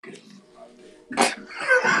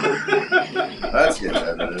That's getting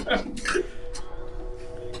edited.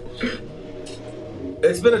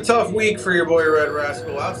 It's been a tough week for your boy Red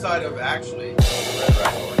Rascal. Outside of actually, Red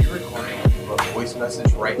Rascal, are you recording a voice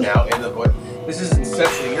message right now in the voice? This is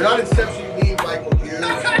Inception. You're not Inception, me, Michael Hughes.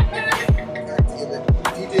 God damn it.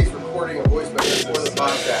 DJ's recording a voice message for the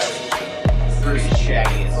podcast. Very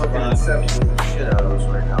shaggy as Fucking fuck. Inception the shit out of us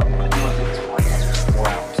right now. You want this 4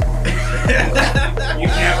 hours. You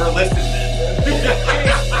never listen then.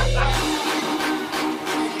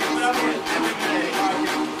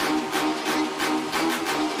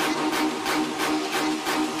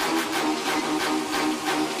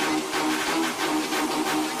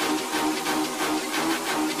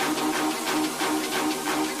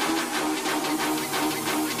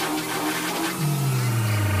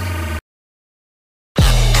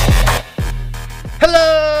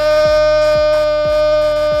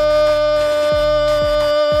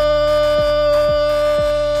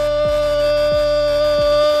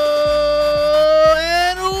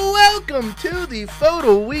 To the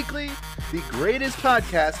FODL Weekly, the greatest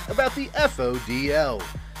podcast about the FODL.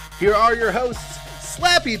 Here are your hosts,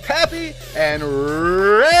 Slappy Pappy and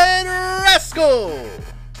Red Rascal.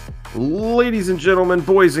 Ladies and gentlemen,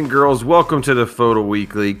 boys and girls, welcome to the FODL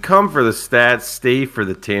Weekly. Come for the stats, stay for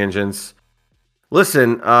the tangents.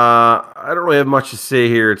 Listen, I don't really have much to say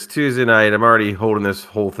here. It's Tuesday night. I'm already holding this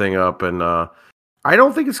whole thing up, and I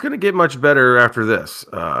don't think it's going to get much better after this.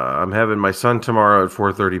 I'm having my son tomorrow at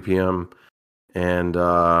 4:30 p.m., and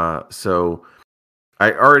so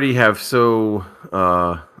I already have so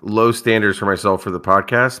low standards for myself for the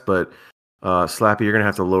podcast, but Slappy, you're going to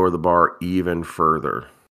have to lower the bar even further.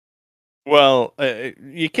 Well,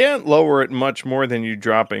 you can't lower it much more than you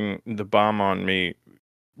dropping the bomb on me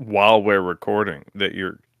while we're recording that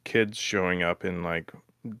your kid's showing up in like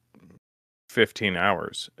 15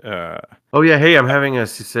 hours. Oh, yeah. Hey, I'm having a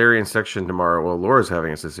cesarean section tomorrow. Well, Laura's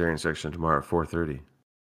having a cesarean section tomorrow at 4:30.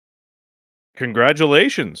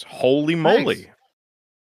 Congratulations. Holy moly. Thanks.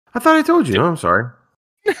 I thought I told you. I'm sorry.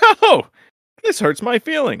 No, this hurts my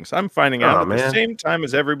feelings. I'm finding out at the man. same time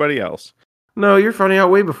as everybody else. No, you're finding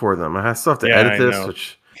out way before them. I still have to edit this, know.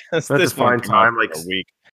 which This I have to find won't come out time, for like a week.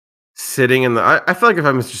 sitting in the. I feel like if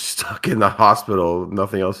I'm just stuck in the hospital,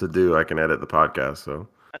 nothing else to do, I can edit the podcast. So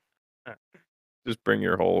Just bring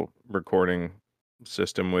your whole recording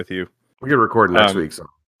system with you. we can record next week, so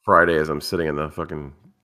Friday, as I'm sitting in the fucking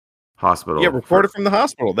hospital. Yeah, record it from the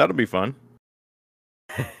hospital. That'll be fun.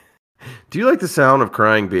 Do you like the sound of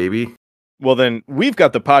crying baby? Well, then we've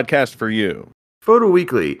got the podcast for you. FODL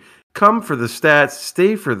Weekly. Come for the stats,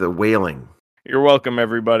 stay for the wailing. You're welcome,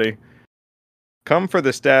 everybody. Come for the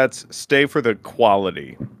stats, stay for the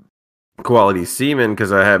quality. Quality semen,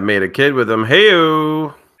 because I have made a kid with him.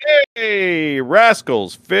 Hey-o! Hey,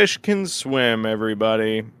 Rascals, fish can swim,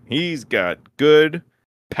 everybody. He's got good,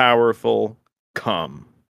 powerful cum.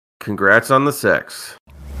 Congrats on the sex.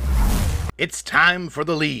 It's time for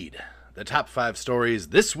the lead. The top 5 stories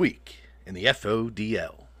this week in the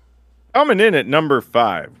FODL. Coming in at number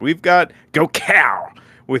 5, we've got Go Cow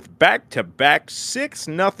with back-to-back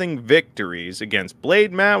 6-0 victories against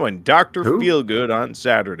Blade Mao and Dr. Who? Feelgood on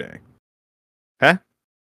Saturday. Huh?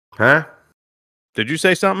 Huh? Did you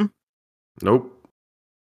say something? Nope.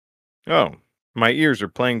 Oh, my ears are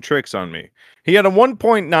playing tricks on me. He had a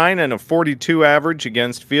 1.9 and a 42 average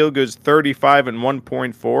against Feelgood's 35 and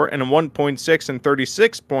 1.4 and a 1.6 and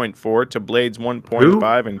 36.4 to Blade's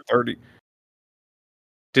 1.5 and 30.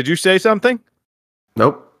 Did you say something?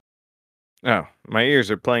 Nope. Oh, my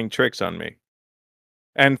ears are playing tricks on me.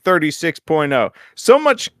 And 36.0. So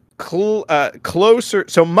much closer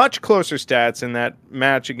stats in that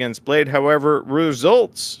match against Blade. However,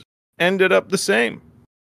 results ended up the same.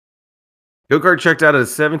 Go-Kart checked out at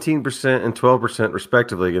 17% and 12%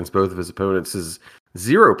 respectively against both of his opponents. Is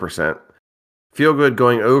 0%. Feelgood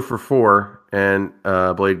going 0 for 4 and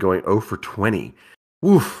Blade going 0 for 20.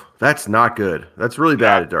 Oof, that's not good. That's really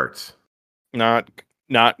bad at darts. Not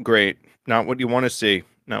great. Not what you want to see.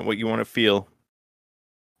 Not what you want to feel.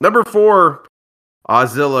 Number 4,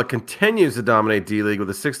 Ozilla continues to dominate D-League with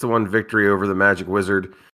a 6-1 victory over the Magic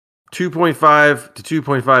Wizard. 2.5 to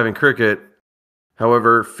 2.5 in cricket.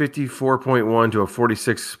 However, 54.1 to a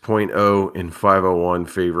 46.0 in 501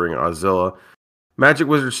 favoring Ozilla. Magic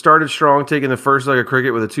Wizard started strong, taking the first leg of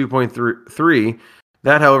cricket with a 2.3.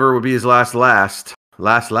 That, however, would be his last leg.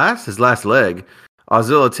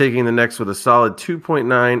 Ozilla taking the next with a solid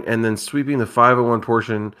 2.9 and then sweeping the 501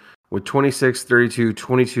 portion with 26, 32,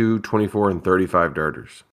 22, 24, and 35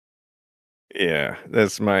 darters. Yeah,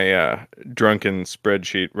 that's my drunken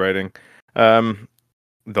spreadsheet writing.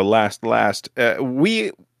 The last.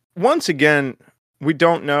 We once again We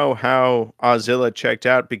don't know how Ozilla checked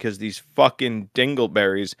out because these fucking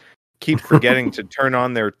dingleberries keep forgetting to turn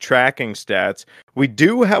on their tracking stats. We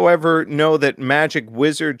do, however, know that Magic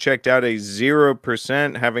Wizard checked out a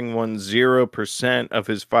 0%, having won 0% of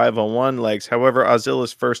his 501 legs. However,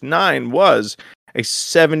 Ozilla's first 9 was a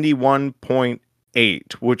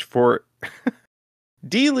 71.8, which for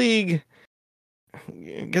D-League,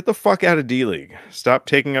 get the fuck out of D-League. Stop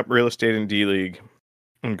taking up real estate in D-League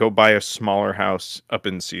and go buy a smaller house up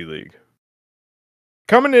in C-League.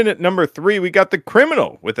 Coming in at number 3, we got the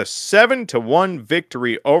Criminal with a 7-1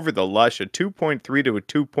 victory over the Lush, a 2.3 to a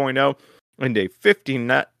 2.0, and a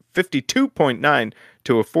 52.9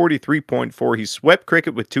 to a 43.4. He swept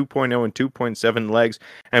Cricket with 2.0 and 2.7 legs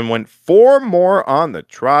and went 4 more on the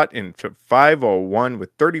trot in 501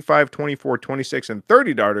 with 35, 24, 26, and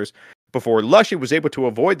 30 darters before Lushy was able to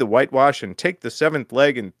avoid the whitewash and take the 7th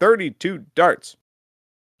leg in 32 darts.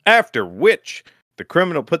 After which, the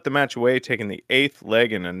Criminal put the match away, taking the 8th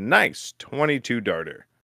leg in a nice 22 darter.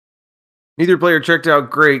 Neither player checked out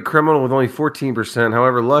great. Criminal with only 14%.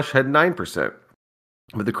 However, Lush had 9%.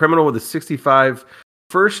 But the Criminal with a 65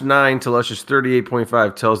 first 9 to Lush's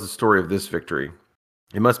 38.5 tells the story of this victory.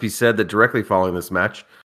 It must be said that directly following this match,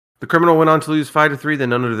 the Criminal went on to lose 5-3 than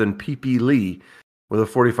none other than PP Lee with a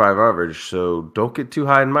 45 average. So don't get too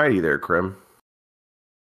high and mighty there, Crim.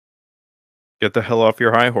 Get the hell off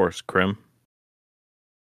your high horse, Crim.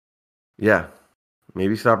 Yeah.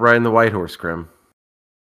 Maybe stop riding the white horse, Crim.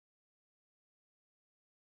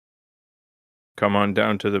 Come on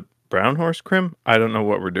down to the brown horse, Crim? I don't know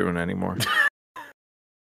what we're doing anymore.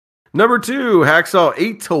 Number 2, Hacksaw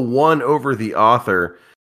 8-1 over the Author.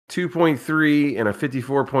 2.3 and a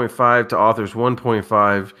 54.5 to Author's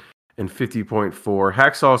 1.5 and 50.4.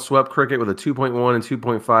 Hacksaw swept Cricket with a 2.1 and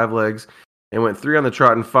 2.5 legs and went 3 on the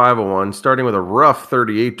trot in 501, starting with a rough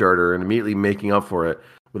 38 darter and immediately making up for it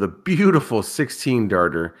with a beautiful 16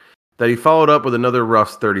 darter that he followed up with another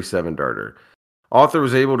rough 37 darter. Author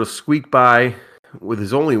was able to squeak by with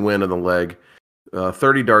his only win on the leg,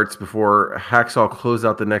 30 darts before Hacksaw closed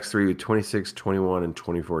out the next 3 with 26, 21, and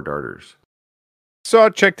 24 darters. Saw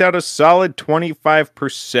checked out a solid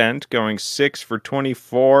 25%, going 6 for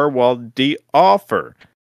 24, while The Offer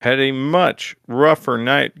had a much rougher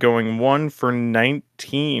night, going 1 for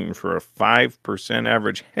 19 for a 5%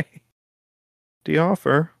 average. Hey, The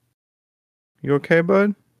Offer, you okay,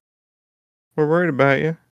 bud? We're worried about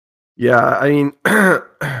you. Yeah, I mean,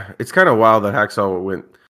 it's kind of wild that Hacksaw went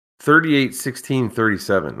 38, 16,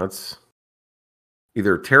 37. That's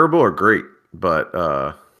either terrible or great, but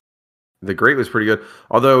the great was pretty good.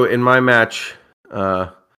 Although in my match,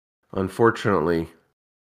 unfortunately,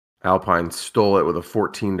 Alpine stole it with a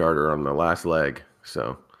 14 darter on the last leg.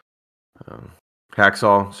 So,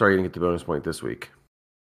 Hacksaw, sorry you didn't get the bonus point this week.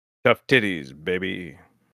 Tough titties, baby.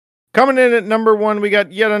 Coming in at number 1, we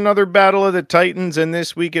got yet another Battle of the Titans, and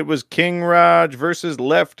this week it was King Raj versus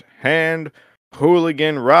Left Hand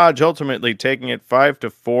Hooligan. Raj ultimately taking it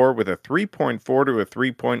 5-4 with a 3.4 to a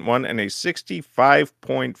 3.1 and a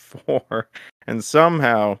 65.4, and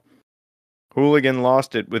somehow Hooligan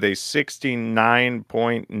lost it with a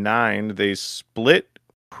 69.9. They split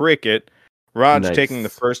Cricket. Raj Nice. taking the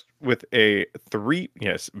first with a 3.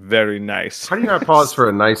 Yes, very nice. How do you not pause for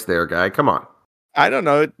a nice there, guy? Come on. I don't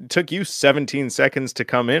know. It took you 17 seconds to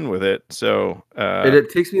come in with it. So It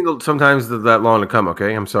takes me sometimes that long to come,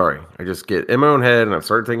 okay? I'm sorry. I just get in my own head and I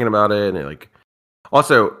start thinking about it. And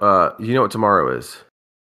also, you know what tomorrow is?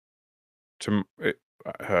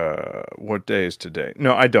 What day is today?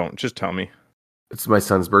 No, I don't. Just tell me. It's my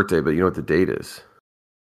son's birthday, but you know what the date is?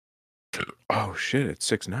 Oh, shit.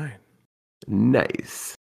 It's 6/9.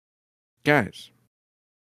 Nice. Guys,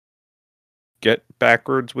 get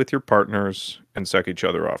backwards with your partners and suck each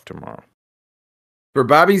other off tomorrow. For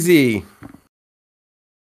Bobby Z.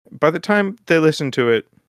 By the time they listen to it,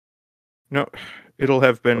 no, it'll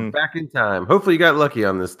have been... Back in time. Hopefully you got lucky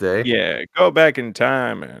on this day. Yeah, go back in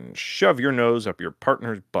time and shove your nose up your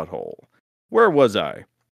partner's butthole. Where was I?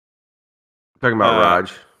 Talking about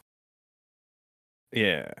Raj.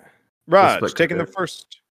 Yeah. Raj, split taking the cricket.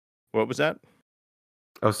 first... What was that?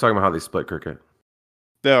 I was talking about how they split Cricket.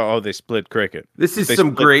 Oh, they split Cricket. This is They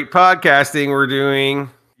some split- great podcasting we're doing.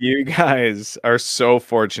 You guys are so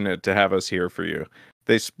fortunate to have us here for you.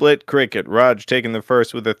 They split Cricket. Raj taking the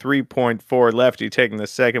first with a 3.4. Lefty taking the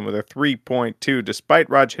second with a 3.2. Despite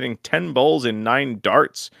Raj hitting 10 bowls in 9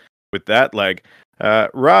 darts with that leg.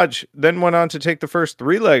 Raj then went on to take the first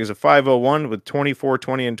 3 legs of 501 with 24,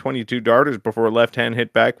 20, and 22 darters before Left Hand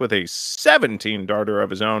hit back with a 17 darter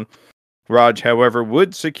of his own. Raj, however,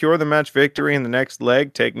 would secure the match victory in the next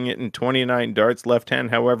leg, taking it in 29 darts. Left hand,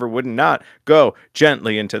 however, would not go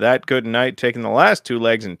gently into that good night, taking the last 2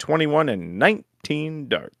 legs in 21 and 19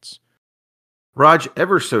 darts. Raj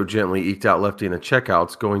ever so gently eked out lefty in the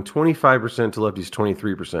checkouts, going 25% to lefty's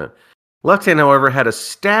 23%. Left hand, however, had a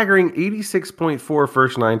staggering 86.4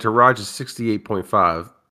 first 9 to Raj's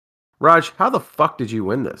 68.5. Raj, how the fuck did you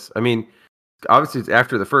win this? I mean, obviously it's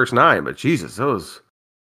after the first 9, but Jesus, that was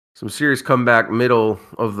some serious comeback middle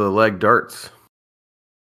of the leg darts.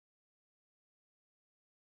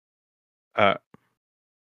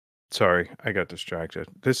 Sorry, I got distracted.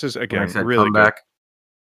 This is, When I again, said really comeback,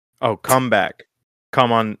 good. Oh, comeback.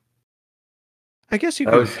 Come on. I guess you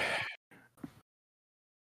that could... was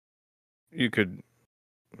You could...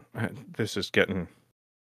 This is getting...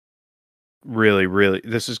 Really,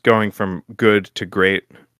 this is going from good to great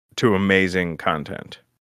to amazing content.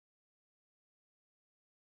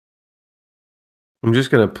 I'm just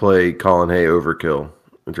gonna play Colin Hay Overkill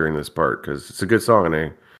during this part because it's a good song and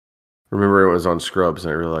I remember it was on Scrubs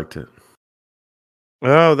and I really liked it.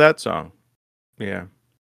 Oh, that song. Yeah.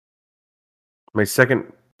 My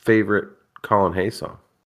second favorite Colin Hay song.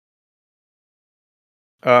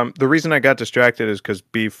 The reason I got distracted is because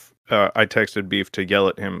Beef, I texted Beef to yell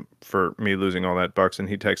at him for me losing all that bucks, and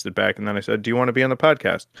he texted back, and then I said, "Do you want to be on the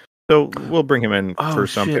podcast?" So we'll bring him in for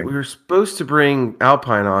something. Shit. We were supposed to bring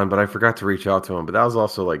Alpine on, but I forgot to reach out to him. But that was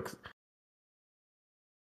also like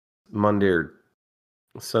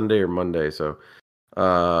Sunday or Monday. So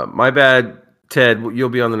my bad, Ted. You'll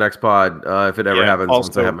be on the next pod if it ever happens. Also,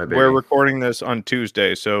 once I have my baby. we're recording this on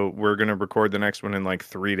Tuesday, so we're going to record the next one in like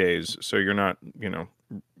 3 days. So you're not,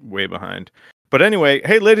 way behind. But anyway,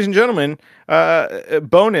 hey, ladies and gentlemen,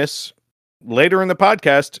 bonus later in the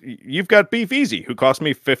podcast, you've got Beef Easy, who cost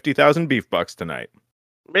me 50,000 beef bucks tonight.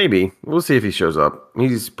 Maybe we'll see if he shows up.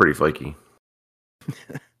 He's pretty flaky.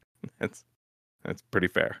 That's pretty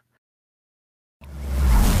fair.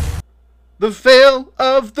 The fail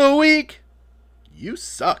of the week. You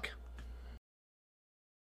suck.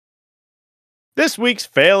 This week's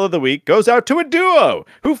fail of the week goes out to a duo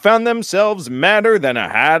who found themselves madder than a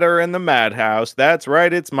hatter in the madhouse. That's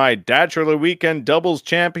right, it's my Bachelor Weekend Doubles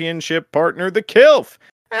Championship partner, the Kilf,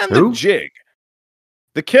 and Who? the Jig.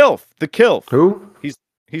 The Kilf. Who?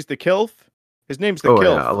 He's the Kilf. His name's the Oh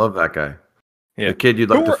Kilf. yeah, I love that guy. Yeah. The kid you'd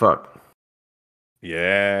like to fuck.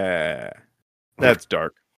 Yeah. That's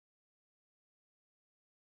dark.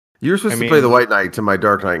 You were supposed to play the White Knight to my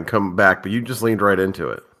Dark Knight and come back, but you just leaned right into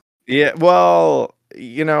it. Yeah, well,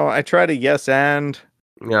 I try to yes and.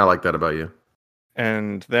 Yeah, I like that about you.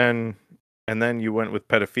 And then you went with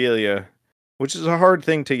pedophilia, which is a hard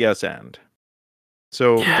thing to yes and.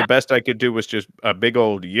 So the best I could do was just a big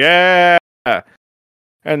old yeah.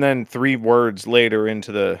 And then 3 words later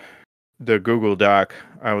into the Google Doc,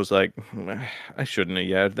 I was like, I shouldn't have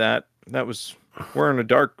yahed that. We're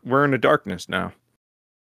in a darkness now.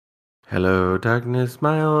 Hello, darkness,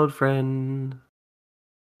 my old friend.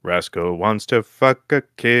 Rascal wants to fuck a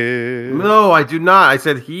kid. No, I do not. I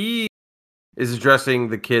said he is addressing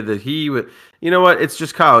the kid that he would. You know what? It's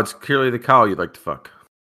just Kyle. It's clearly the Kyle you'd like to fuck.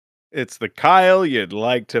 It's the Kyle you'd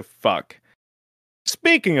like to fuck.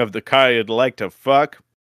 Speaking of the Kyle you'd like to fuck,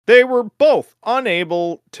 they were both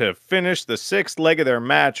unable to finish the 6th leg of their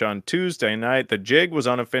match on Tuesday night. The Jig was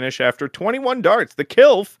on a finish after 21 darts. The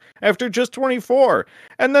Kilf after just 24.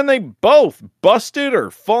 And then they both busted or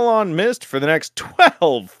full-on missed for the next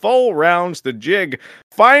 12 full rounds. The Jig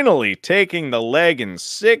finally taking the leg in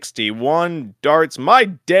 61 darts. My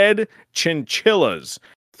dead chinchillas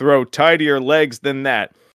throw tidier legs than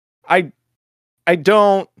that. I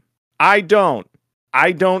don't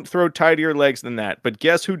throw tidier legs than that, but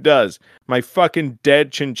guess who does? My fucking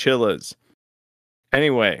dead chinchillas.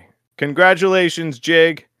 Anyway, congratulations,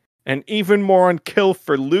 Jig, and even more on Kilf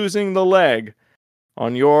for losing the leg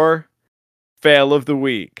on your fail of the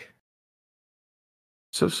week.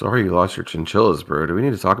 So sorry you lost your chinchillas, bro. Do we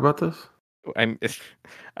need to talk about this?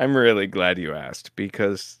 I'm really glad you asked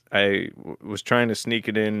because I was trying to sneak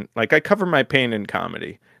it in. Like, I cover my pain in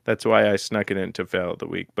comedy. That's why I snuck it into fail of the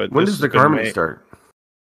week. But when does the comedy start?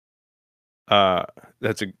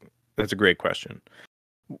 That's a great question.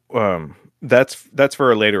 That's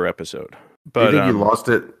for a later episode. But do you think you lost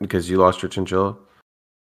it because you lost your chinchilla?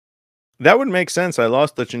 That would make sense. I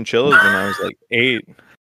lost the chinchillas when I was like 8.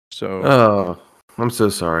 So oh, I'm so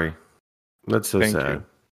sorry. That's so Thank sad.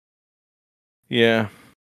 you.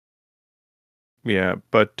 Yeah,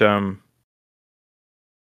 but at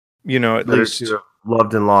Better least to have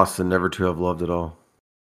loved and lost than never to have loved at all.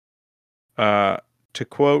 To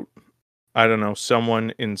quote I don't know,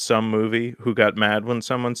 someone in some movie who got mad when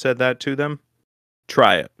someone said that to them?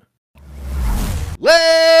 Try it.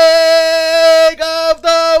 Leg of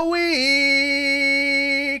the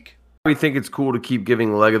week. We think it's cool to keep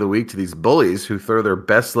giving leg of the week to these bullies who throw their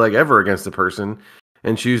best leg ever against a person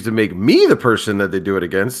and choose to make me the person that they do it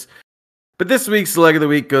against. But this week's leg of the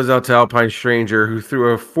week goes out to Alpine Stranger, who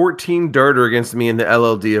threw a 14 darter against me in the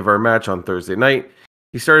LLD of our match on Thursday night.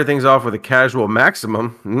 He started things off with a casual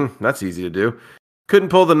maximum. That's easy to do. Couldn't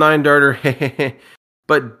pull the 9 darter,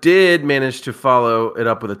 but did manage to follow it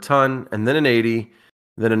up with a ton, and then an 80,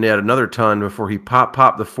 then yet another ton before he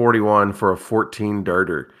popped the 41 for a 14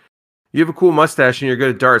 darter. You have a cool mustache and you're good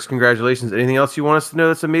at darts. Congratulations. Anything else you want us to know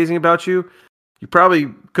that's amazing about you? You probably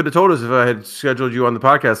could have told us if I had scheduled you on the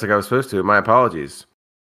podcast like I was supposed to. My apologies.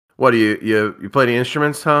 What, do you play any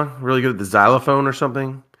instruments, huh? Really good at the xylophone or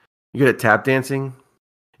something? You good at tap dancing?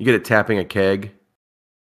 You good at tapping a keg?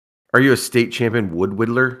 Are you a state champion wood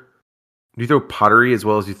whittler? Do you throw pottery as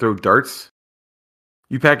well as you throw darts?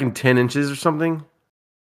 You packing 10 inches or something?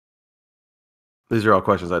 These are all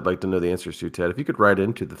questions I'd like to know the answers to, Ted. If you could write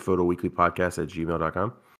into the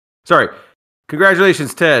photoweeklypodcast@gmail.com. Sorry.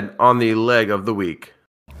 Congratulations, Ted, on the leg of the week.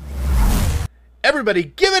 Everybody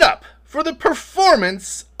give it up for the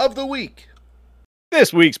performance of the week.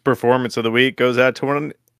 This week's performance of the week goes out to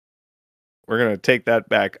one. We're going to take that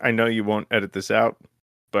back. I know you won't edit this out,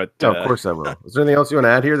 but... No, of course I will. Is there anything else you want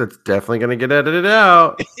to add here that's definitely going to get edited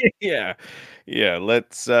out? Yeah,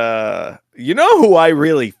 let's... You know who I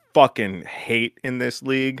really fucking hate in this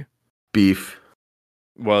league? Beef.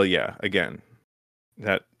 Well, yeah, again,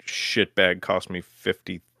 that shitbag cost me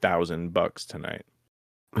 $50,000 tonight.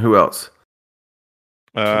 Who else?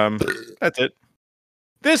 That's it.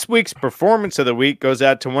 This week's performance of the week goes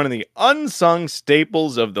out to one of the unsung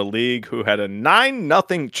staples of the league who had a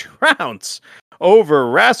 9-0 trounce over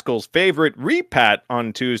Rascal's favorite Repat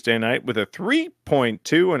on Tuesday night with a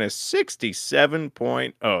 3.2 and a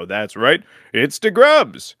 67.0. That's right, it's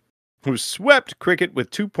DeGrubs, who swept Cricket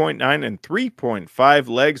with 2.9 and 3.5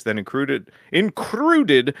 legs, then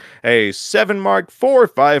included a 7 mark, 4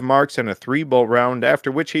 5 marks, and a 3-ball round,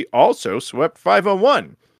 after which he also swept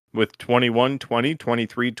 501 with 21, 20,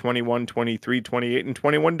 23, 21, 23, 28, and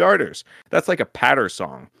 21 darters. That's like a patter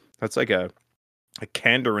song. That's like a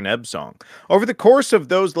Candor and Ebb song. Over the course of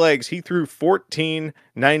those legs, he threw 14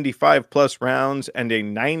 95-plus rounds and a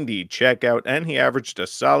 90 checkout, and he averaged a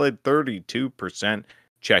solid 32%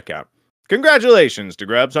 checkout. Congratulations to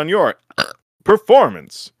Grabs on your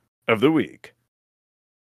performance of the week.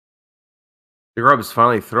 DeGrub is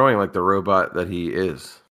finally throwing like the robot that he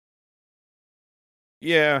is.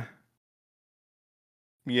 Yeah,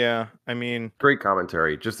 I mean... Great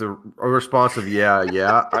commentary. Just a response of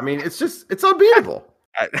yeah. I mean, it's unbeatable.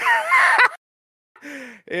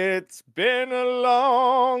 It's been a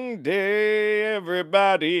long day,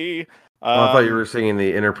 everybody. I thought you were singing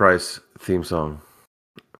the Enterprise theme song.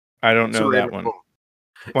 I don't know that one. Why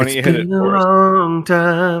don't you It's hit it been a for us? long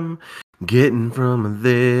time getting from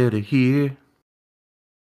there to here.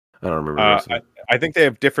 I don't remember the rest of it. I think they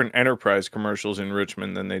have different Enterprise commercials in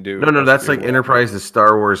Richmond than they do. No, that's like Enterprise's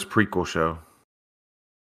Star Wars prequel show.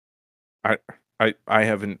 I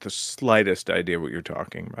haven't the slightest idea what you're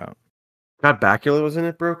talking about. God, Bakula was in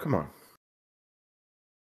it, bro. Come on.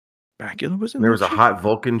 Bakula was in There that was a shit? hot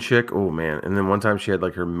Vulcan chick. Oh man! And then one time she had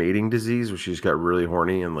like her mating disease, where she just got really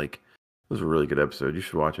horny, and like it was a really good episode. You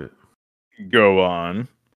should watch it. Go on.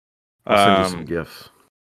 I'll send you some gifs.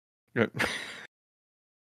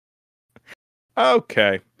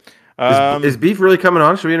 Okay. Is Beef really coming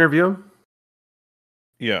on? Should we interview him?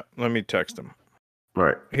 Yeah, let me text him. All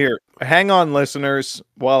right. Here, hang on, listeners,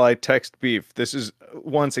 while I text Beef. This is,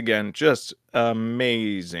 once again, just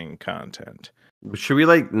amazing content. Should we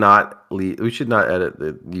like not leave? We should not edit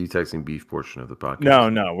the you texting Beef portion of the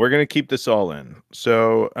podcast. No, we're going to keep this all in.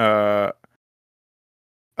 So,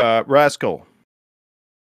 Rascal,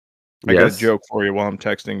 I got a joke for you while I'm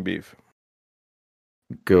texting Beef.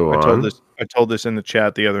 Go on. I told this in the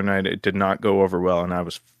chat the other night. It did not go over well, and I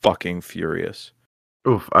was fucking furious.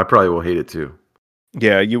 Oof, I probably will hate it too.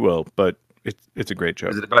 Yeah, you will, but it's a great joke.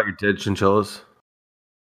 Is it about your dead chinchillas?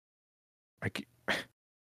 I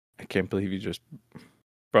can't believe you just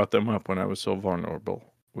brought them up when I was so vulnerable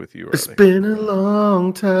with you earlier. It's been a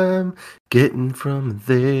long time getting from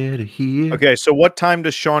there to here. Okay, so what time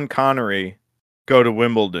does Sean Connery go to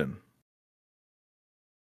Wimbledon?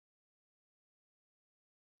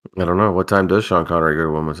 I don't know. What time does Sean Connery go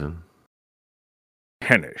to Wimbledon?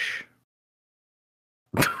 Hennish.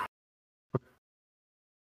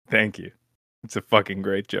 Thank you. It's a fucking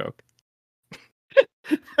great joke.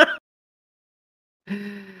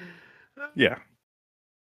 Yeah.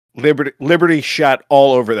 Liberty shot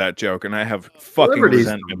all over that joke, and I have fucking Liberty's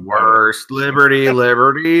resentment. the worst. Liberty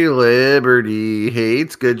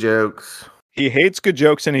hates good jokes. He hates good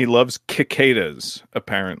jokes and he loves cicadas,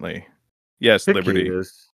 apparently. Yes, Liberty.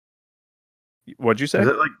 Cicadas. What'd you say?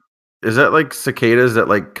 Is that like cicadas that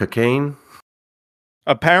like cocaine?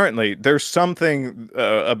 Apparently, there's something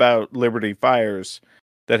about Liberty Fires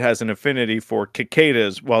that has an affinity for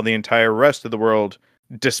cicadas, while the entire rest of the world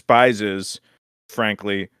despises,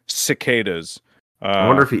 frankly, cicadas. I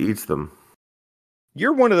wonder if he eats them.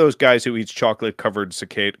 You're one of those guys who eats chocolate-covered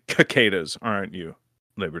cicadas, aren't you,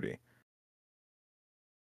 Liberty?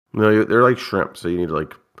 No, they're like shrimp, so you need to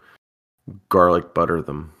like garlic butter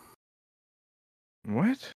them.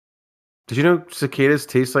 What? Did you know cicadas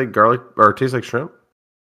taste like garlic or taste like shrimp?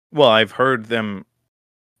 Well, I've heard them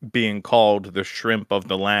being called the shrimp of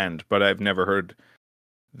the land, but I've never heard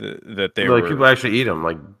that they Like were. people actually eat them.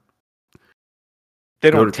 Like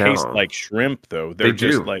They go don't to taste town. like shrimp, though. They're They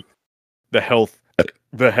just do. like the health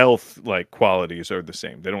like qualities are the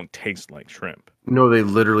same. They don't taste like shrimp. No, they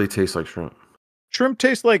literally taste like shrimp. Shrimp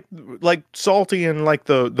tastes like salty and like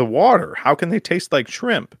the water. How can they taste like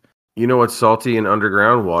shrimp? You know what's salty in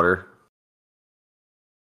underground water?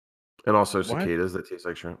 And also What? cicadas that taste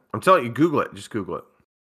like shrimp. I'm telling you, Google it. Just Google it.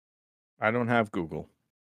 I don't have Google.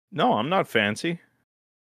 No, I'm not fancy.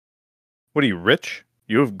 What are you, rich?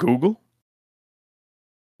 You have Google?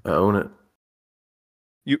 I own it.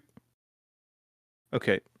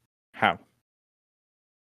 Okay. How?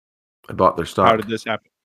 I bought their stock. How did this happen?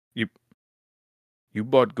 You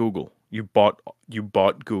bought Google. You bought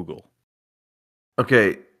Google.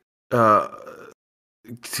 Okay.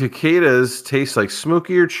 Cicadas taste like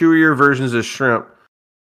smokier, chewier versions of shrimp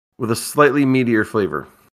with a slightly meatier flavor.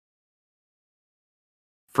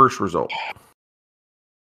 First result.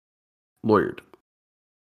 Lawyered.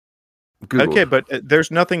 Googled. Okay, but there's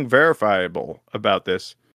nothing verifiable about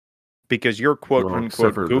this because you're quote Well, unquote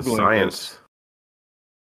except for the Googling science. this.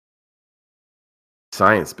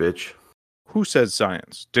 Science, bitch. Who says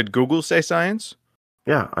science? Did Google say science?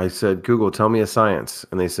 Yeah, I said, Google, tell me a science.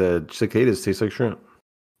 And they said, cicadas taste like shrimp.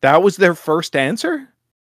 That was their first answer?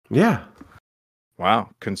 Yeah. Wow,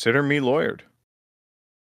 consider me lawyered.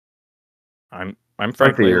 I'm Frankly,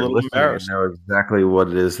 frankly a you're little listening embarrassed. and know exactly what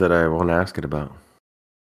it is that I want to ask it about.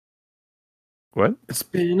 What? It's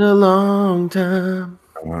been a long time.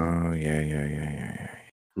 Oh, yeah.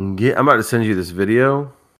 Yeah, I'm about to send you this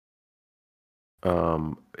video.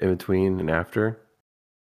 In between and after.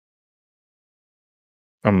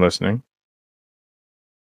 I'm listening.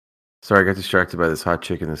 Sorry, I got distracted by this hot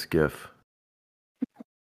chick in this GIF.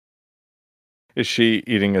 Is she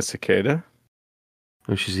eating a cicada?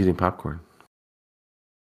 Oh, she's eating popcorn.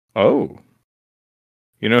 Oh.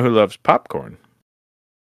 You know who loves popcorn?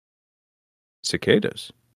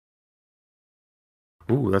 Cicadas.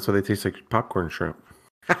 Ooh, that's why they taste like popcorn shrimp.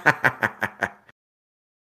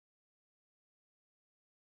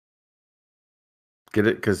 Get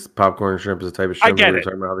it? Because popcorn shrimp is a type of shrimp. get We were it.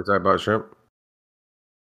 talking about how they talk about shrimp.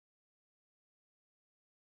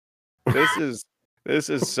 This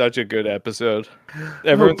is such a good episode.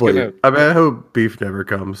 Everyone's Hopefully. gonna. I hope beef never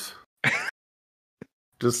comes.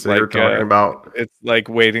 Just sit here Like, talking about It's like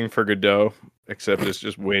waiting for Godot, except it's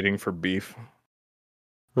just waiting for beef.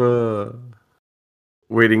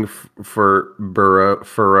 waiting for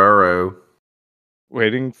Ferraro.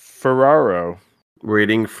 Waiting Ferraro.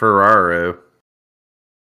 Waiting Ferraro.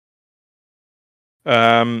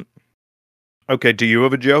 Okay, do you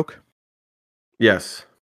have a joke? Yes.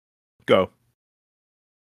 Go.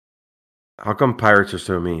 How come pirates are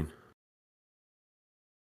so mean?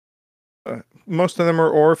 Most of them are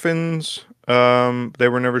orphans. They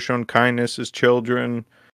were never shown kindness as children.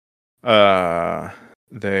 No,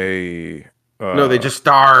 No, they just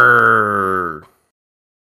starve.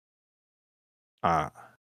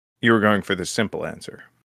 You were going for the simple answer.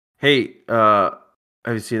 Hey, have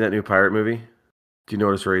you seen that new pirate movie? Do you know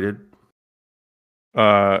what it's rated?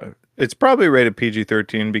 It's probably rated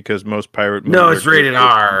PG-13 because most pirate movies. No, it's rated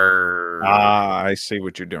R. I see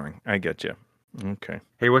what you're doing. I get you. Okay.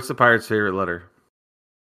 Hey, what's the pirate's favorite letter?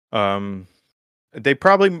 They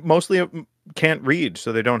probably mostly can't read,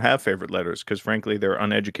 so they don't have favorite letters because, frankly, they're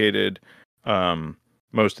uneducated.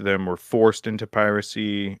 Most of them were forced into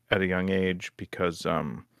piracy at a young age because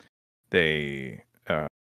they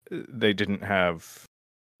didn't have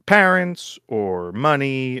parents or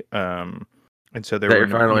money, and so they Is that were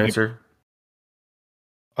your final answer?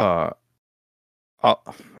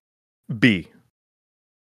 B.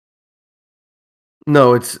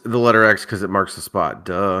 No, it's the letter X because it marks the spot.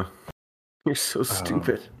 Duh. You're so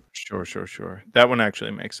stupid. Sure. That one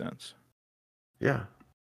actually makes sense. Yeah.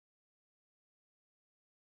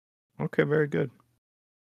 Okay, very good.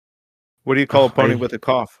 What do you call a pony with a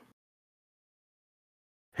cough?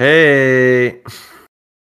 Hey.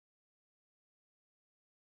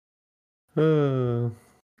 Uh,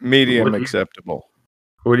 Medium What do you- acceptable.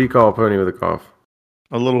 what do you call a pony with a cough?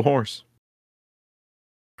 A little horse.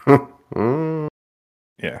 Mm.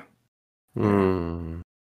 Yeah. Mm.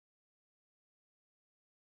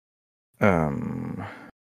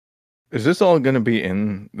 Is this all going to be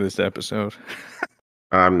in this episode?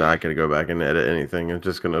 I'm not gonna go back and edit anything. I'm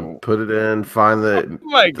just gonna put it in, find Oh the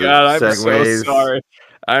my the God, I'm so segues, sorry.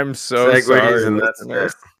 I'm so segues, sorry, and that's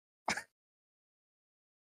listeners. it.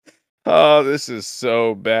 Oh, this is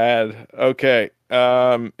so bad. Okay.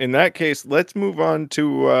 In that case, let's move on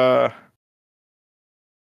to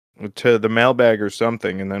the mailbag or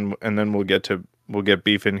something, and then we'll get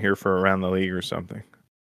beef in here for around the league or something.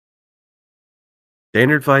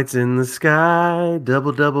 Standard fights in the sky,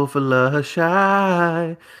 double for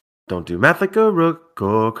Lushy. Don't do math like a rook,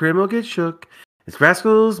 or criminal get shook. It's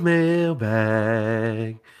Rascal's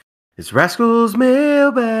mailbag. It's Rascal's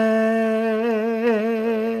mailbag.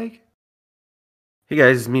 Hey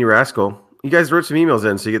guys, it's me, Rascal. You guys wrote some emails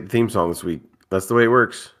in, so you get the theme song this week. That's the way it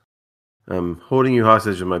works. I'm holding you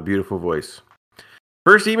hostage with my beautiful voice.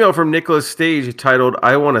 First email from Nicholas Stage titled,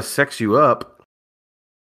 I Want to Sex You Up.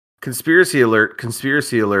 Conspiracy alert,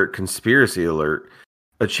 conspiracy alert, conspiracy alert.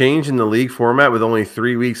 A change in the league format with only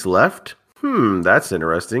 3 weeks left? That's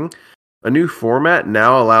interesting. A new format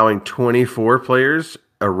now allowing 24 players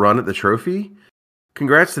a run at the trophy?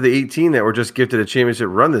 Congrats to the 18 that were just gifted a championship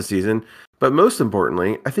run this season, but most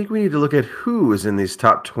importantly, I think we need to look at who is in these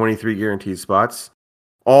top 23 guaranteed spots.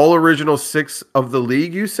 All original 6 of the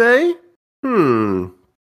league, you say?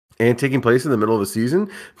 And taking place in the middle of a season?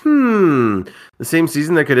 The same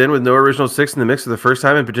season that could end with no original 6 in the mix for the first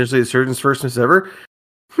time and potentially the Surgeon's first miss ever?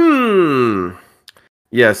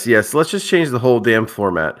 Yes, let's just change the whole damn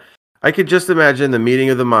format. I could just imagine the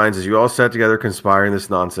meeting of the minds as you all sat together conspiring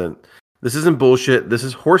this nonsense. This isn't bullshit, this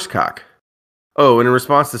is horsecock. Oh, and in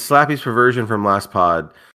response to Slappy's perversion from last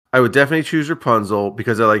pod, I would definitely choose Rapunzel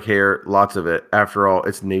because I like hair, lots of it. After all,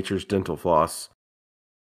 it's nature's dental floss.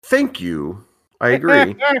 Thank you. I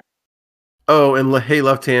agree. Oh, and hey,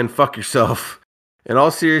 left hand, fuck yourself. In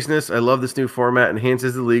all seriousness, I love this new format.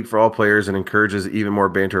 Enhances the league for all players and encourages even more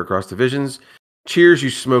banter across divisions. Cheers, you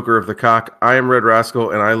smoker of the cock. I am Red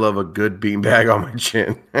Rascal, and I love a good beanbag on my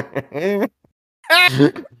chin.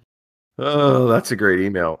 Oh, that's a great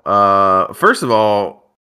email. First of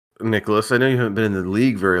all, Nicholas, I know you haven't been in the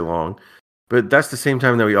league very long, but that's the same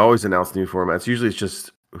time that we always announce new formats. Usually it's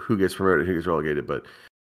just who gets promoted, who gets relegated,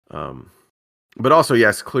 but also,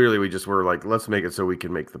 yes, clearly we just were like, let's make it so we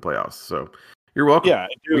can make the playoffs. So you're welcome. Yeah,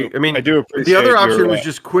 I do appreciate the other option was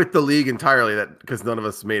just quit the league entirely, that because none of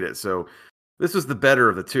us made it. So this was the better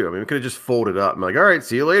of the two. I mean, we could have just folded up and like, all right,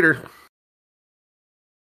 see you later.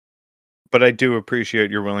 But I do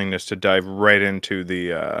appreciate your willingness to dive right into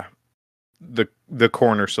the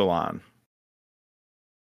corner salon.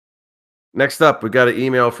 Next up, we got an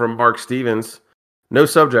email from Mark Stevens. No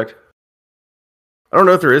subject. I don't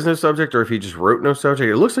know if there is no subject or if he just wrote no subject.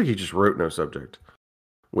 It looks like he just wrote no subject,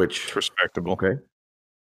 which It's respectable. Okay.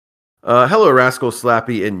 Hello, Rascal,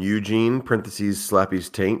 Slappy, and Eugene. Parentheses Slappy's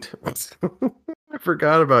taint. I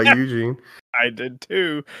forgot about Eugene. I did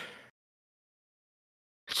too.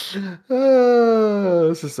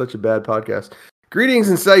 This is such a bad podcast. Greetings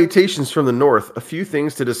and salutations from the north. A few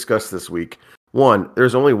things to discuss this week. 1,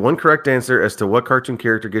 there's only one correct answer as to what cartoon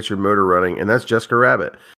character gets your motor running, and that's Jessica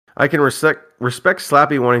Rabbit. I can respect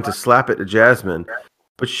Slappy wanting to slap it to Jasmine,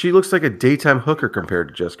 but she looks like a daytime hooker compared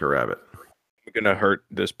to Jessica Rabbit. I'm gonna hurt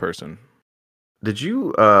this person. Did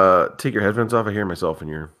you take your headphones off? I hear myself in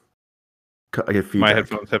your. I get feedback. My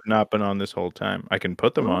headphones have not been on this whole time. I can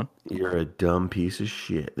put them on. You're a dumb piece of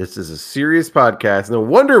shit. This is a serious podcast. No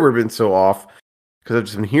wonder we've been so off because I've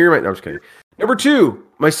just been hearing. No, I'm just kidding. Number 2,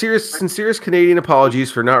 my sincerest Canadian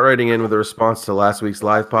apologies for not writing in with a response to last week's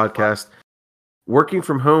live podcast. Working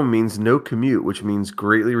from home means no commute, which means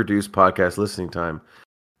greatly reduced podcast listening time.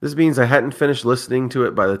 This means I hadn't finished listening to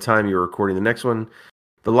it by the time you were recording the next one.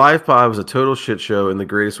 The live pod was a total shit show in the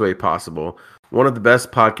greatest way possible. One of the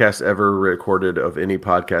best podcasts ever recorded of any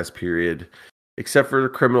podcast period. Except for the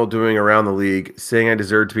criminal doing around the league, saying I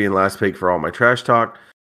deserved to be in last pick for all my trash talk.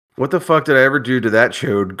 What the fuck did I ever do to that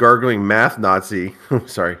chode gargling math Nazi?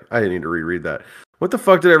 Sorry, I didn't need to reread that. What the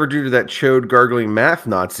fuck did I ever do to that chode gargling math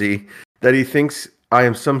Nazi that he thinks I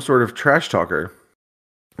am some sort of trash talker?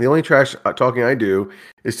 The only trash talking I do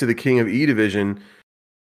is to the king of E Division,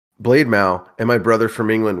 Blade Mal, and my brother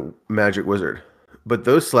from England, Magic Wizard. but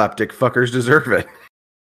those slapdick fuckers deserve it.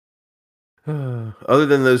 Other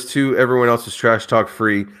than those two, everyone else is trash talk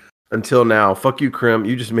free until now. Fuck you, Krim.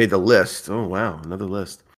 You just made the list. Oh, wow. Another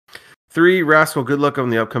list. 3, Rascal, good luck on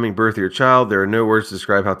the upcoming birth of your child. There are no words to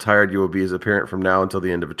describe how tired you will be as a parent from now until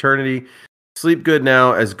the end of eternity. Sleep good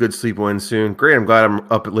now, as good sleep will end soon. Great, I'm glad I'm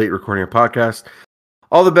up late recording a podcast.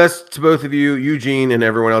 All the best to both of you, Eugene and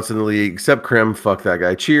everyone else in the league, except Krim. Fuck that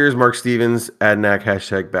guy. Cheers, Mark Stevens,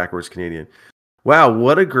 Adnac, #backwards Canadian. Wow,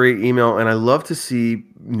 what a great email, and I love to see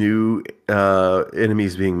new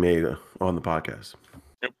enemies being made on the podcast.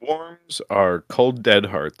 It warms our cold, dead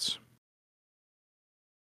hearts.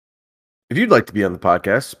 If you'd like to be on the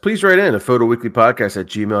podcast, please write in at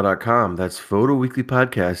photoweeklypodcast@gmail.com. That's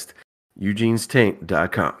photoweeklypodcast,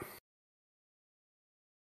 eugenestaint.com.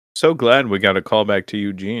 So glad we got a call back to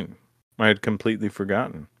Eugene. I had completely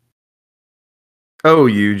forgotten. Oh,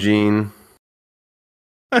 Eugene.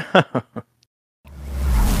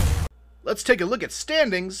 Let's take a look at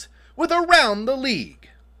standings with Around the League.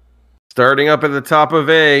 Starting up at the top of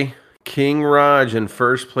A, King Raj in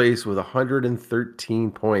first place with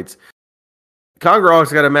 113 points.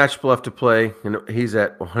 Congrog's got a match left to play, and he's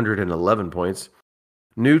at 111 points.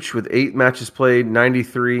 Nooch with 8 matches played,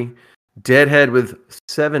 93. Deadhead with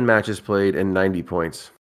 7 matches played and 90 points.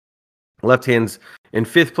 Left Hands in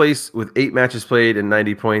 5th place with 8 matches played and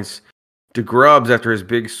 90 points. DeGrubs, after his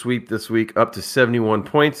big sweep this week, up to 71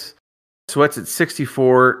 points. Sweats at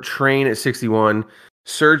 64. Train at 61.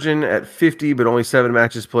 Surgeon at 50, but only 7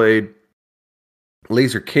 matches played.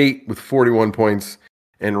 Laser Kate with 41 points.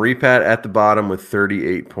 And Repat at the bottom with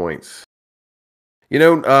 38 points. You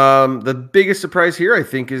know, the biggest surprise here, I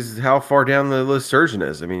think, is how far down the list Surgeon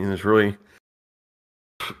is. I mean, there's really...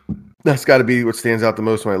 That's got to be what stands out the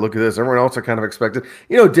most when I look at this. Everyone else I kind of expected.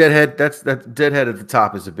 You know, Deadhead, that Deadhead at the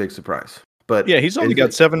top is a big surprise. But yeah, he's only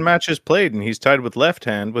got 7 matches played, and he's tied with Left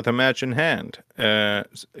Hand with a match in hand.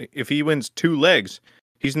 If he wins 2 legs,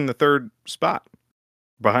 he's in the 3rd spot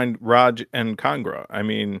behind Raj and Congra. I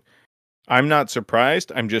mean... I'm not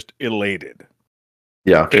surprised. I'm just elated.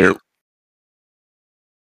 Yeah.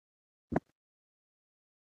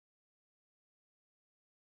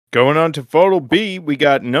 Going on to Photo B, we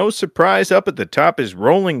got no surprise. Up at the top is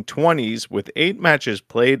Rolling 20s with 8 matches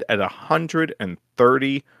played at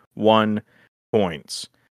 131 points.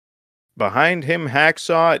 Behind him,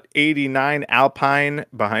 Hacksaw at 89, Alpine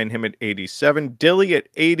behind him at 87, Dilly at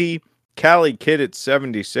 80, Cali Kid at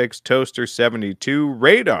 76, Toaster 72,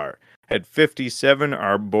 Radar at 57,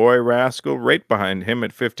 our boy Rascal right behind him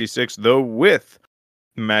at 56, though with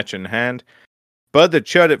match in hand. Bud the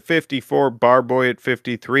Chud at 54, Barboy at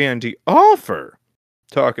 53, and the Offer.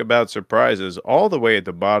 Talk about surprises all the way at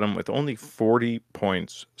the bottom with only 40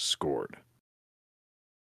 points scored.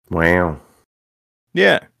 Wow.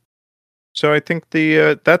 Yeah. So I think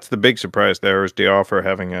that's the big surprise there is the Offer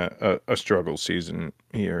having a struggle season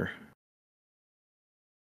here.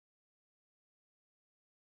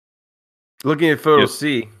 Looking at Photo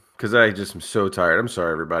C, because I just am so tired. I'm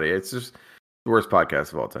sorry, everybody. It's just the worst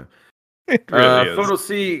podcast of all time. It really is. Photo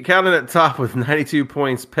C, counting at top with 92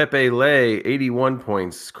 points. Pepe Lay, 81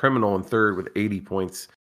 points. Criminal in 3rd with 80 points.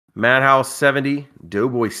 Madhouse, 70.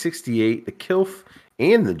 Doughboy, 68. The Kilf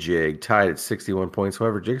and the Jig tied at 61 points.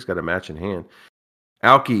 However, Jig's got a match in hand.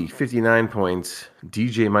 Alki, 59 points.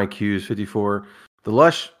 DJ Mike Hughes, 54. The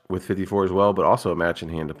Lush with 54 as well, but also a match in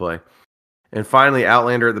hand to play. And finally,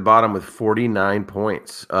 Outlander at the bottom with 49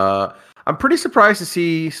 points. I'm pretty surprised to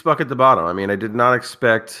see Spuck at the bottom. I mean, I did not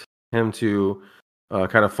expect him to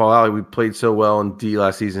kind of fall out. We played so well in D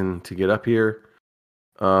last season to get up here.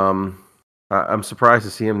 I'm surprised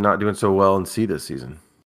to see him not doing so well in C this season.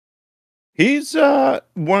 He's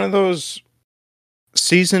one of those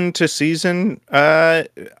season to season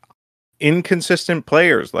inconsistent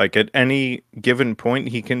players. Like at any given point,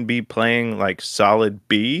 he can be playing like solid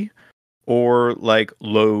B or like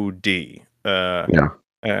low D.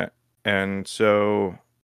 And so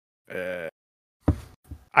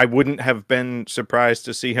I wouldn't have been surprised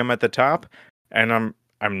to see him at the top, and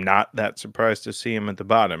I'm not that surprised to see him at the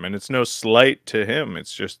bottom. And it's no slight to him.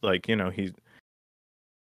 It's just like, you know,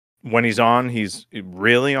 when he's on, he's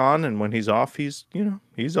really on, and when he's off, he's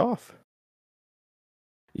off.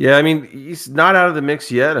 Yeah, I mean, he's not out of the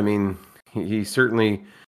mix yet. I mean, he certainly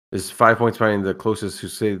is 5 points behind the closest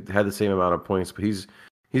who had the same amount of points, but he's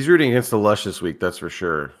rooting against the Lush this week, that's for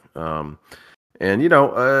sure. And you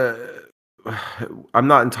know, I'm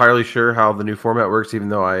not entirely sure how the new format works, even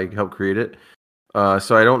though I helped create it.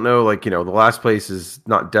 So I don't know, like, you know, the last place is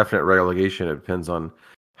not definite relegation. It depends on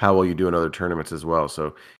how well you do in other tournaments as well.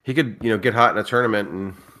 So he could, you know, get hot in a tournament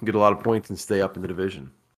and get a lot of points and stay up in the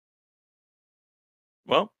division.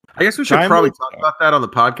 Well, I guess we should time probably will talk tell. about that on the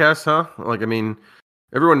podcast, huh? Like, I mean,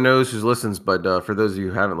 everyone knows who listens, but for those of you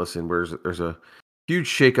who haven't listened, there's a huge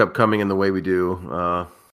shakeup coming in the way we do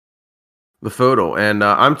the photo, and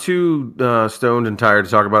I'm too stoned and tired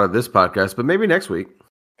to talk about it this podcast, but maybe next week.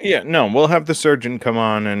 Yeah, no, we'll have the surgeon come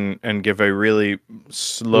on and give a really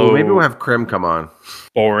slow, Well, maybe we'll have Krim come on.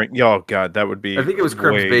 boring. Oh God, that would be. I think it was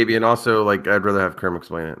Krim's way... baby, and also like I'd rather have Krim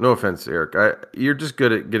explain it. No offense, Eric. You're just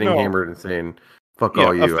good at getting No. hammered and saying "fuck Yeah,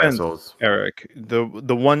 all you offense, assholes." Eric. The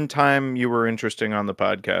one time you were interesting on the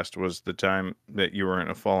podcast was the time that you were in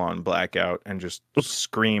a full-on blackout and just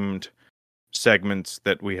screamed segments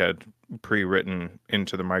that we had pre-written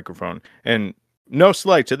into the microphone. And no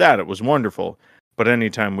slight to that, it was wonderful. But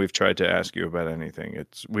anytime we've tried to ask you about anything,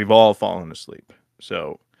 we've all fallen asleep.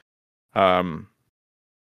 So,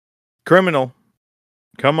 Criminal,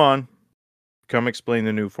 come on, come explain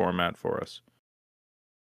the new format for us.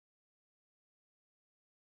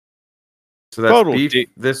 So that's Total beef D-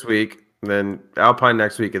 this week, then Alpine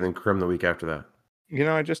next week, and then Krim the week after that. You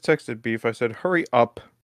know, I just texted Beef. I said, "Hurry up."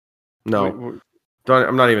 No,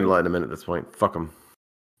 I'm not even letting him in at this point. Fuck him.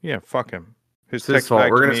 Yeah, fuck him. It's his fault.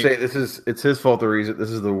 We're gonna say it's his fault. The reason this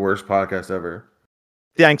is the worst podcast ever.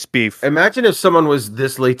 Thanks, Beef. Imagine if someone was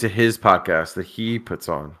this late to his podcast that he puts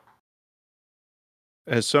on.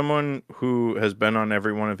 As someone who has been on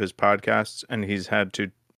every one of his podcasts and he's had to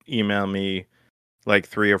email me like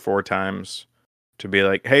 3 or 4 times to be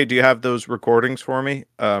like, "Hey, do you have those recordings for me?"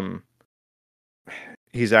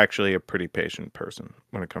 He's actually a pretty patient person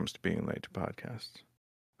when it comes to being late to podcasts.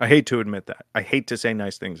 I hate to admit that. I hate to say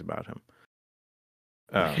nice things about him.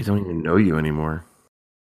 I don't even know you anymore.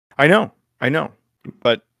 I know,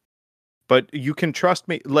 but you can trust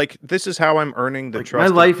me. Like, this is how I'm earning the Like, trust.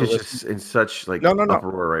 my life is just in such like No.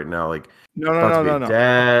 uproar right now. Like, No.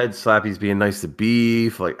 Dad, Slappy's being nice to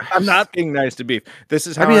Beef. Like, I'm not being nice to Beef. This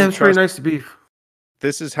is how that's pretty nice to Beef.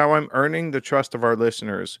 This is how I'm earning the trust of our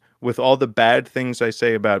listeners with all the bad things I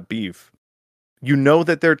say about Beef. You know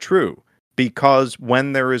that they're true because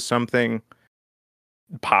when there is something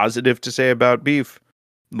positive to say about Beef,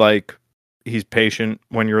 like he's patient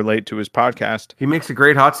when you're late to his podcast. He makes a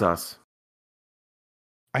great hot sauce.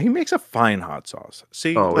 He makes a fine hot sauce.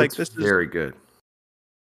 See, it's this very good.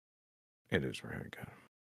 It is very good.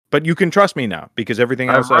 But you can trust me now because everything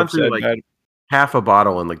else I've said, half a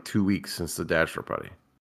bottle in like 2 weeks since the Dad Strip Party.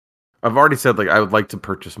 I've already said like I would like to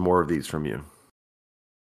purchase more of these from you.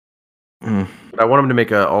 But I want him to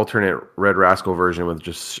make an alternate Red Rascal version with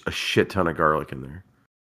just a shit ton of garlic in there.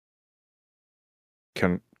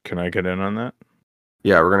 Can I get in on that?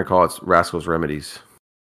 Yeah, we're gonna call it Rascal's Remedies.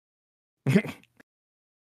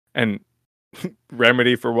 And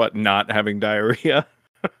remedy for what? Not having diarrhea?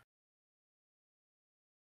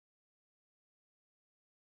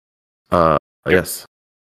 Yes.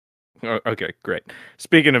 Oh, okay, great.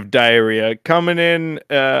 Speaking of diarrhea, coming in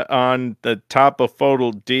on the top of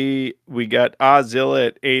FODL D, we got Ozilla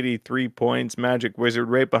at 83 points, Magic Wizard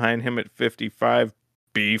right behind him at 55,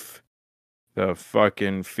 Beef, the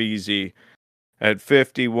fucking Feezy, at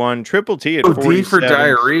 51, Triple T at 47. D for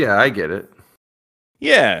diarrhea, I get it.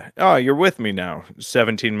 Yeah. Oh, you're with me now.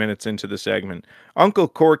 17 minutes into the segment. Uncle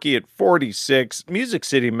Corky at 46. Music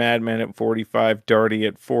City Madman at 45. Darty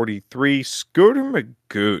at 43. Scooter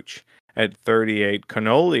Magooch at 38.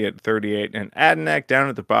 Cannoli at 38. And Adanac down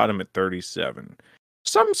at the bottom at 37.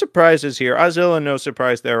 Some surprises here. Ozilla, no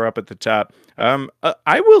surprise there up at the top.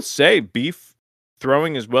 I will say Beef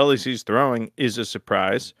throwing as well as he's throwing is a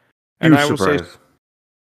surprise. And I will say,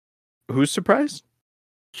 who's surprised?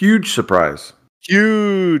 Huge surprise.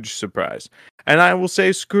 Huge surprise. And I will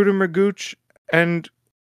say Scooter Magooch, and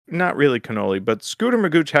not really Cannoli, but Scooter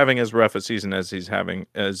Magooch having as rough a season as he's having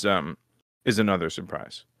is another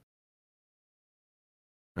surprise.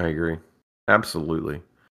 I agree. Absolutely.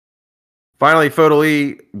 Finally, FODL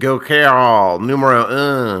E, go Carol,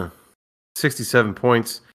 numero 67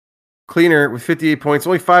 points. Cleaner with 58 points,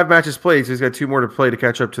 only 5 matches played, so he's got 2 more to play to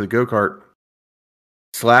catch up to the go-kart.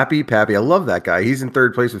 Slappy Pappy, I love that guy. He's in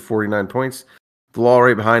 3rd place with 49 points. The Law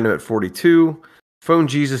right behind him at 42. Phone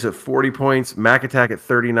Jesus at 40 points. Mac Attack at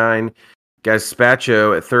 39.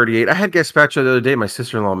 Gazpacho at 38. I had Gazpacho the other day. My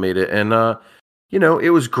sister-in-law made it. And, it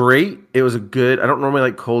was great. It was a good... I don't normally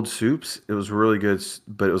like cold soups. It was really good,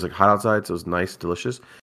 but it was like hot outside, so it was nice, delicious.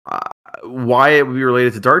 Why it would be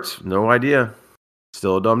related to darts? No idea.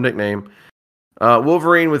 Still a dumb nickname.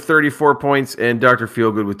 Wolverine with 34 points and Dr.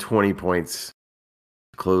 Feelgood with 20 points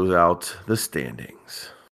to close out the standings.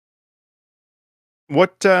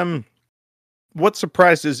 What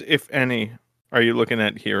surprises, if any, are you looking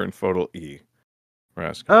at here in FODL E,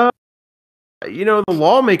 Rask? The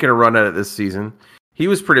Law making a run at it this season. he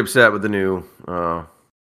was pretty upset with the new.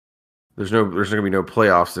 There's gonna be no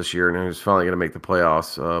playoffs this year, and he was finally gonna make the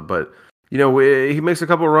playoffs. But he makes a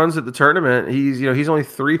couple of runs at the tournament. He's only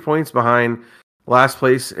 3 points behind last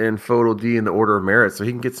place in FODL D in the order of merit, so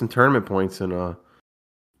he can get some tournament points and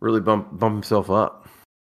really bump himself up.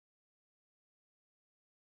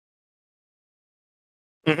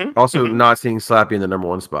 Also, not seeing Slappy in the number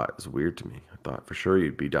 1 spot is weird to me. I thought for sure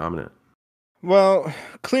you'd be dominant. Well,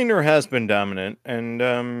 Cleaner has been dominant, and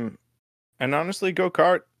honestly, Go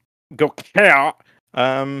Kart,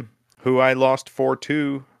 who I lost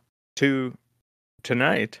 4-2 to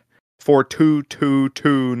tonight, 4-2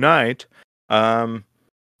 tonight,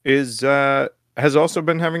 has also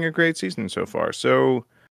been having a great season so far. So,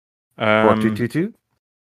 4-2-2-2?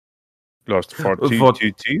 Lost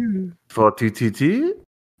 4-2-2-2. 4-2-2-2?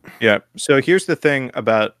 Yeah. So here's the thing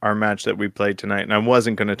about our match that we played tonight, and I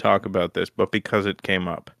wasn't going to talk about this, but because it came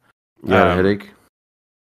up, you had a headache,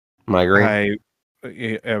 migraine.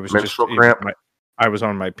 I was menstrual cramp. I was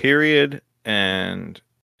on my period, and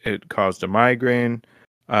it caused a migraine.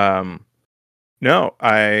 No,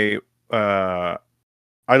 I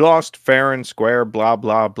lost fair and square, blah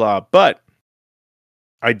blah blah. But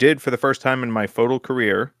I did for the first time in my FODL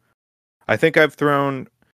career. I think I've thrown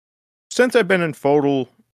since I've been in FODL.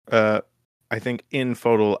 I think in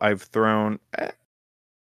FODL I've thrown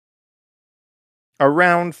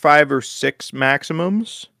around 5 or 6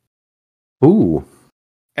 maximums. Ooh.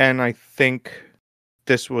 And I think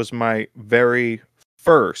this was my very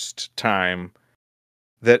first time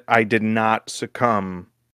that I did not succumb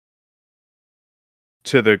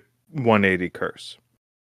to the 180 curse.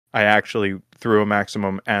 I actually threw a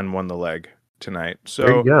maximum and won the leg tonight. So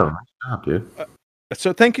there you go. Nice job, dude.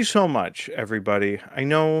 So thank you so much, everybody. I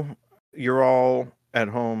know you're all at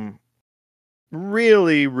home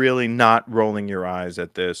really, really not rolling your eyes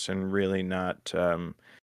at this and really not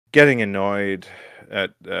getting annoyed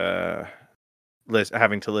at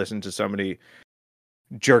having to listen to somebody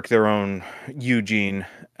jerk their own Eugene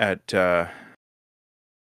at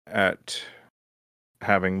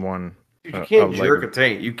having one. You can't jerk a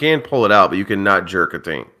taint. You can pull it out, but you cannot jerk a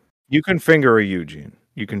taint. You can finger a Eugene.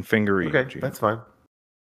 You can finger a okay, Eugene. That's fine.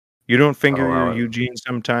 You don't finger your Eugene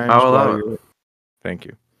sometimes? I'll allow it. Thank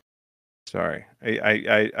you. Sorry.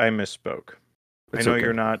 I misspoke. I know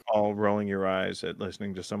you're not all rolling your eyes at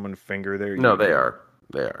listening to someone finger their Eugene. No, they are.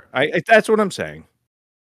 They are. That's what I'm saying.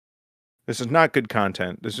 This is not good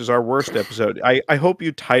content. This is our worst episode. I hope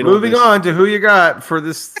you title Moving on to who you got for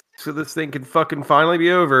this so this thing can fucking finally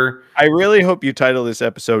be over. I really hope you title this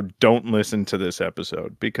episode "Don't Listen to This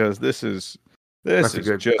Episode" because this is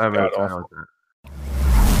just god awful.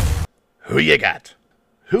 Who you got?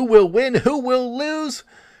 Who will win? Who will lose?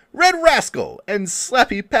 Red Rascal and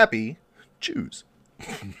Slappy Pappy choose.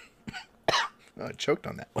 I choked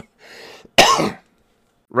on that one.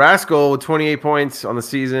 Rascal with 28 points on the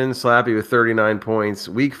season. Slappy with 39 points.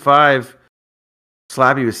 Week 5,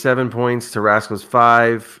 Slappy with 7 points to Rascal's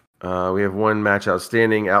 5. We have one match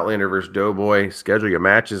outstanding. Outlander versus Doughboy. Schedule your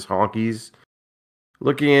matches, honkies.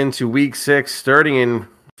 Looking into week 6, starting in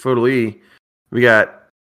FODL E, we got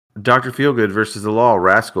Dr. Feelgood versus the Law.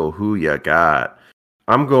 Rascal, who ya got?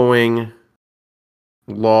 I'm going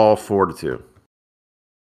Law 4-2.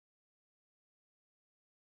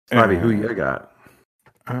 Slappy, who ya got?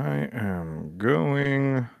 I am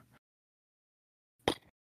going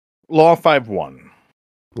Law 5-1.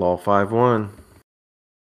 Law 5-1.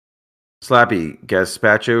 Slappy,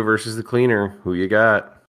 Gazpacho versus the Cleaner. Who you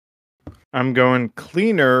got? I'm going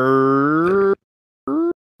Cleaner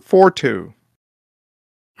 4-2.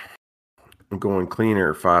 I'm going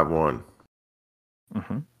Cleaner 5-1.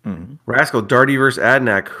 Rascal, Darty versus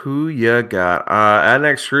Adnak. Who you got?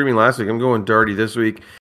 Adnak screwed me last week. I'm going Darty this week.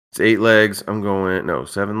 It's 8 legs. I'm going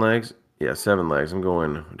 7 legs. Yeah, 7 legs. I'm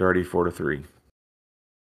going Darty 4-3.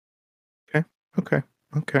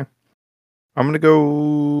 Okay. I'm gonna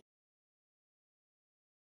go.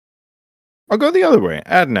 I'll go the other way.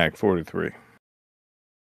 Adnak 4-3.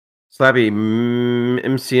 Slappy,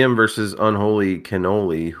 MCM versus Unholy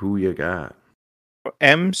Cannoli. Who you got?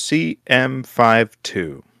 MCM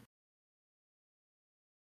 5-2.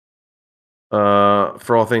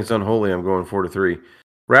 For all things unholy, I'm going 4-3.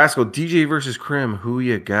 Rascal, DJ versus Krim. Who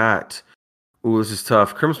you got? Ooh, this is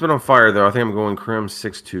tough. Krim's been on fire, though. I think I'm going Krim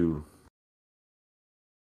 6-2.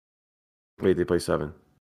 Wait, they play 7.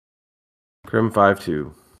 Krim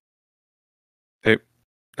 5-2.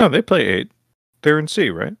 They play 8. They're in C,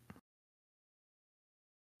 right?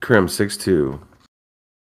 Krim 6-2.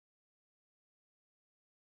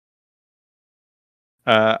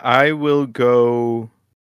 I will go.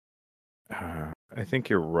 I think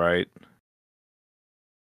you're right.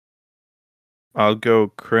 I'll go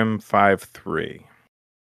Crim 5-3.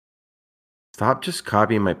 Stop just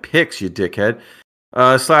copying my picks, you dickhead.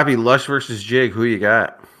 Slappy, Lush versus Jig. Who you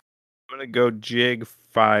got? I'm gonna go Jig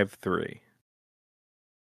 5-3.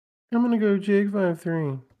 I'm gonna go Jig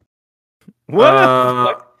 5-3.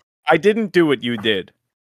 What? I didn't do what you did.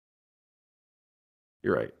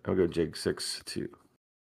 You're right. I'll go Jig 6-2.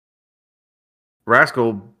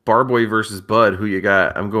 Rascal, Barboy versus Bud. Who you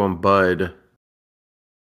got? I'm going Bud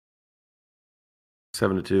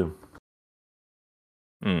 7-2.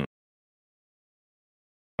 I'm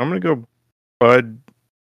gonna go Bud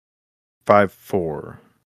 5-4.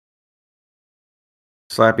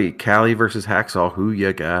 Slappy, Callie versus Hacksaw. Who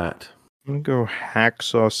you got? I'm gonna go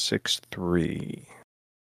Hacksaw 6-3.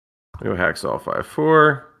 I'll go Hacksaw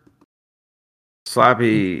 5-4.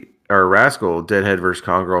 Slappy or Rascal, Deadhead versus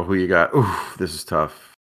Congrel. Who you got? Ooh, this is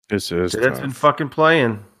tough. This is Deadhead's tough. been fucking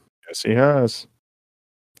playing. Yes, he has.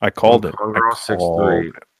 I called it. Congrel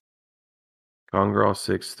 6-3. Congrel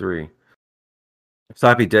 6-3.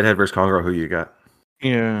 Slappy, Deadhead versus Congrel. Who you got?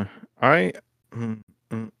 Yeah, You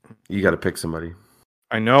got to pick somebody.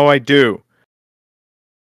 I know I do.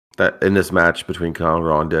 That in this match between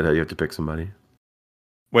Congrel and Deadhead, you have to pick somebody.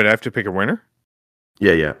 Wait, I have to pick a winner?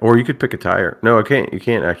 Yeah. Or you could pick a tire. No, I can't. You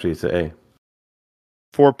can't actually say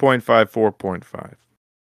 4.5,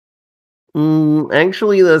 4.5.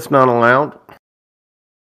 Actually, that's not allowed.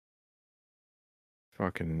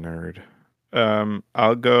 Fucking nerd.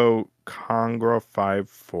 I'll go Congra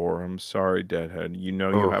 5-4. I'm sorry, Deadhead. You know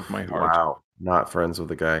you have my heart. Wow. Not friends with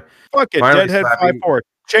the guy. Fuck it, Finally, Deadhead Slappy. 5-4.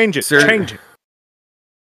 Change it. Change it.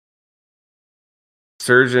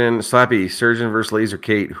 Slappy, Surgeon versus Laser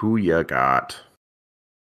Kate. Who you got?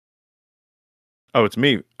 Oh, it's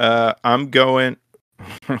me. I'm going.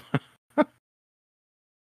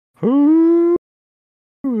 Ooh,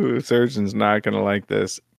 Surgeon's not gonna like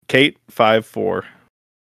this. Kate 5-4.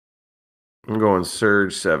 I'm going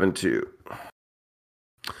Surge 7-2.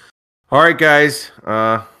 All right, guys.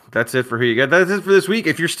 That's it for who you got. That's it for this week.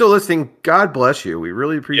 If you're still listening, God bless you. We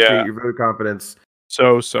really appreciate your vote of confidence.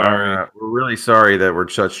 So sorry. We're really sorry that we're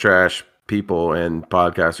such trash people and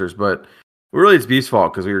podcasters, but really it's Beast's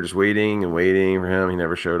fault because we were just waiting and waiting for him. He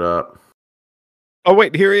never showed up. Oh,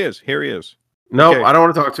 wait. Here he is. No, Okay. I don't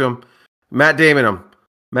want to talk to him. Matt Damon him.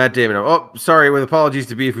 Oh, sorry. With apologies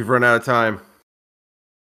to Beef, we've run out of time.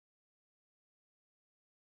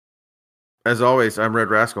 As always, I'm Red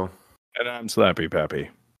Rascal. And I'm Slappy Pappy.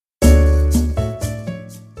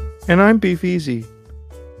 And I'm Beef Easy.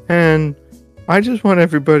 And I just want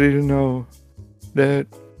everybody to know that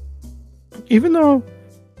even though,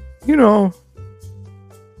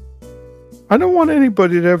 I don't want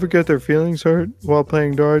anybody to ever get their feelings hurt while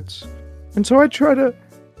playing darts. And so I try to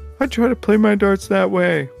play my darts that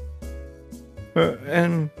way.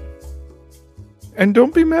 And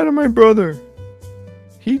don't be mad at my brother.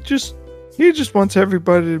 He just wants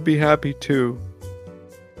everybody to be happy too.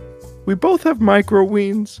 We both have micro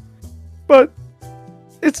weens, but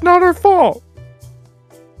it's not our fault.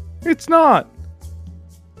 It's not.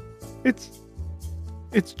 It's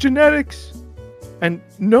genetics, and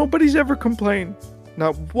nobody's ever complained.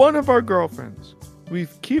 Not one of our girlfriends. We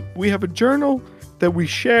have a journal that we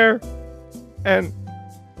share, and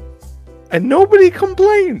nobody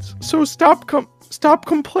complains. So stop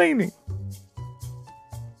complaining.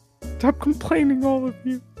 Stop complaining, all of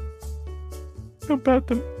you, about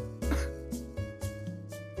the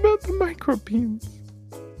microbeans,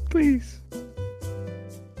 please.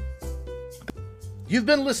 You've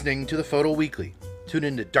been listening to the FODL Weekly. Tune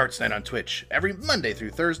in to Darts Night on Twitch every Monday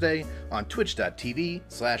through Thursday on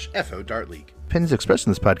twitch.tv/FODartLeague. Opinions expressed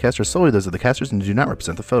in this podcast are solely those of the casters and do not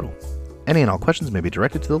represent the FODL. Any and all questions may be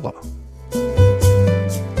directed to the law.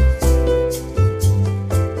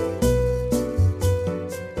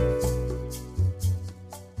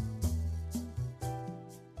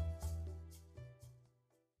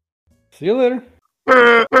 See you later.